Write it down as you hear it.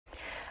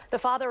The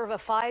father of a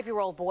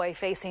 5-year-old boy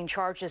facing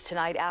charges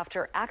tonight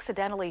after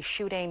accidentally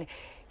shooting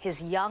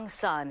his young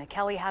son.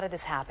 Kelly, how did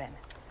this happen?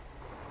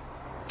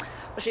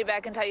 Well, Sheba,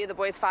 I can tell you the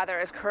boy's father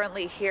is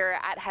currently here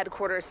at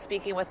headquarters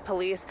speaking with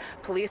police.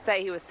 Police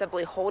say he was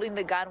simply holding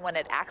the gun when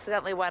it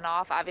accidentally went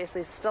off.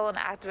 Obviously, still an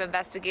active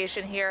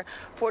investigation here.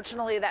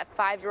 Fortunately, that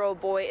 5-year-old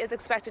boy is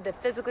expected to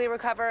physically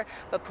recover,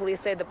 but police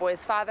say the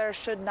boy's father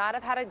should not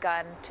have had a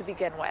gun to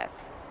begin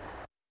with.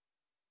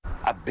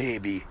 A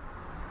baby.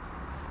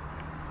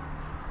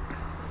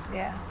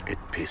 Yeah. It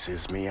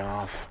pisses me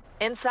off.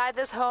 Inside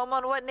this home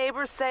on what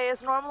neighbors say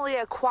is normally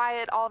a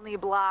quiet Olney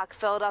block,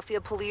 Philadelphia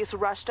police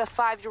rushed a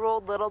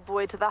 5-year-old little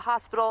boy to the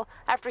hospital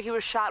after he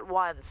was shot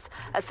once.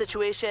 A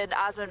situation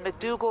Osmond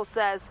McDougal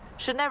says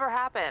should never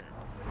happen.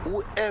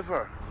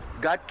 Whoever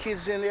got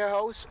kids in their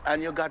house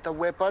and you got a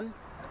weapon,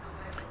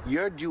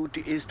 your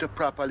duty is to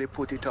properly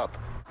put it up.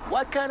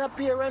 What kind of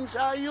parents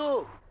are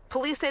you?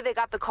 Police say they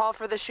got the call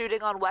for the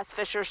shooting on West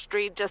Fisher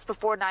Street just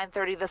before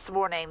 9:30 this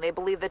morning. They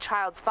believe the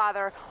child's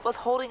father was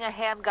holding a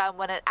handgun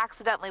when it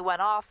accidentally went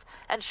off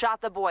and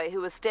shot the boy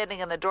who was standing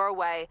in the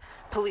doorway.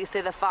 Police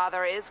say the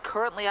father is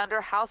currently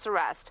under house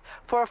arrest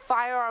for a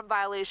firearm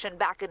violation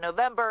back in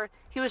November.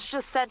 He was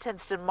just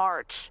sentenced in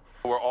March.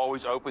 We're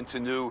always open to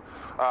new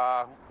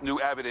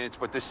evidence,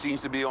 but this seems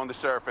to be on the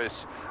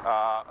surface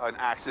an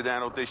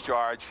accidental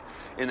discharge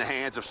in the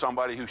hands of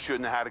somebody who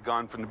shouldn't have had a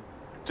gun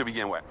to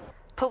begin with.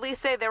 Police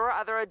say there were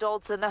other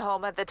adults in the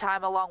home at the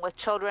time, along with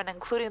children,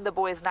 including the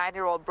boy's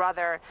 9-year-old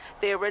brother.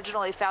 They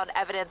originally found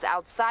evidence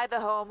outside the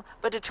home,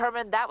 but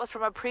determined that was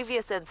from a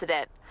previous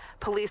incident.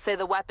 Police say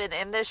the weapon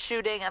in this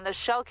shooting and the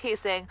shell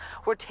casing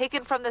were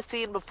taken from the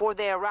scene before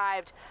they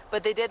arrived,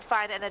 but they did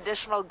find an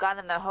additional gun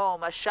in the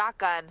home, a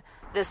shotgun.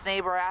 This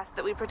neighbor asked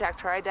that we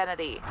protect her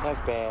identity. That's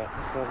bad.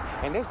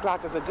 And this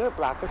block is a good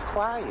block. It's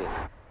quiet.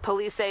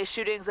 Police say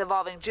shootings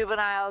involving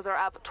juveniles are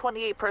up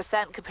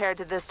 28% compared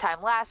to this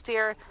time last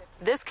year.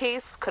 This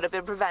case could have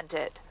been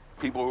prevented.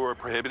 People who are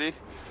prohibited,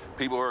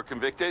 people who are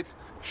convicted,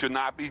 should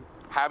not be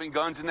having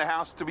guns in the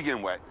house to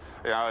begin with.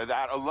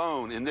 That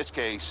alone, in this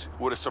case,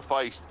 would have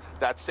sufficed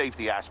that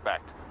safety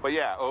aspect. But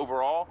yeah,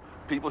 overall,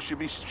 people should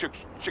be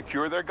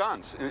secure their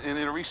guns in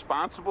a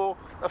responsible,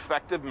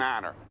 effective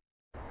manner.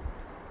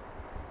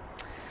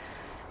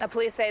 Now,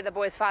 police say the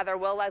boy's father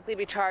will likely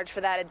be charged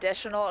for that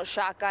additional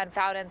shotgun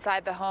found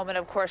inside the home, and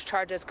of course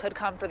charges could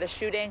come for the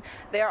shooting.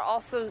 They are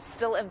also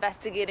still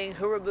investigating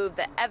who removed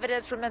the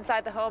evidence from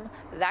inside the home.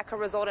 That could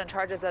result in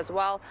charges as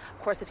well.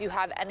 Of course, if you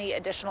have any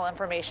additional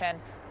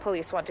information,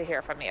 police want to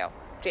hear from you.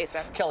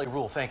 Jason. Kelly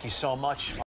Rule, thank you so much.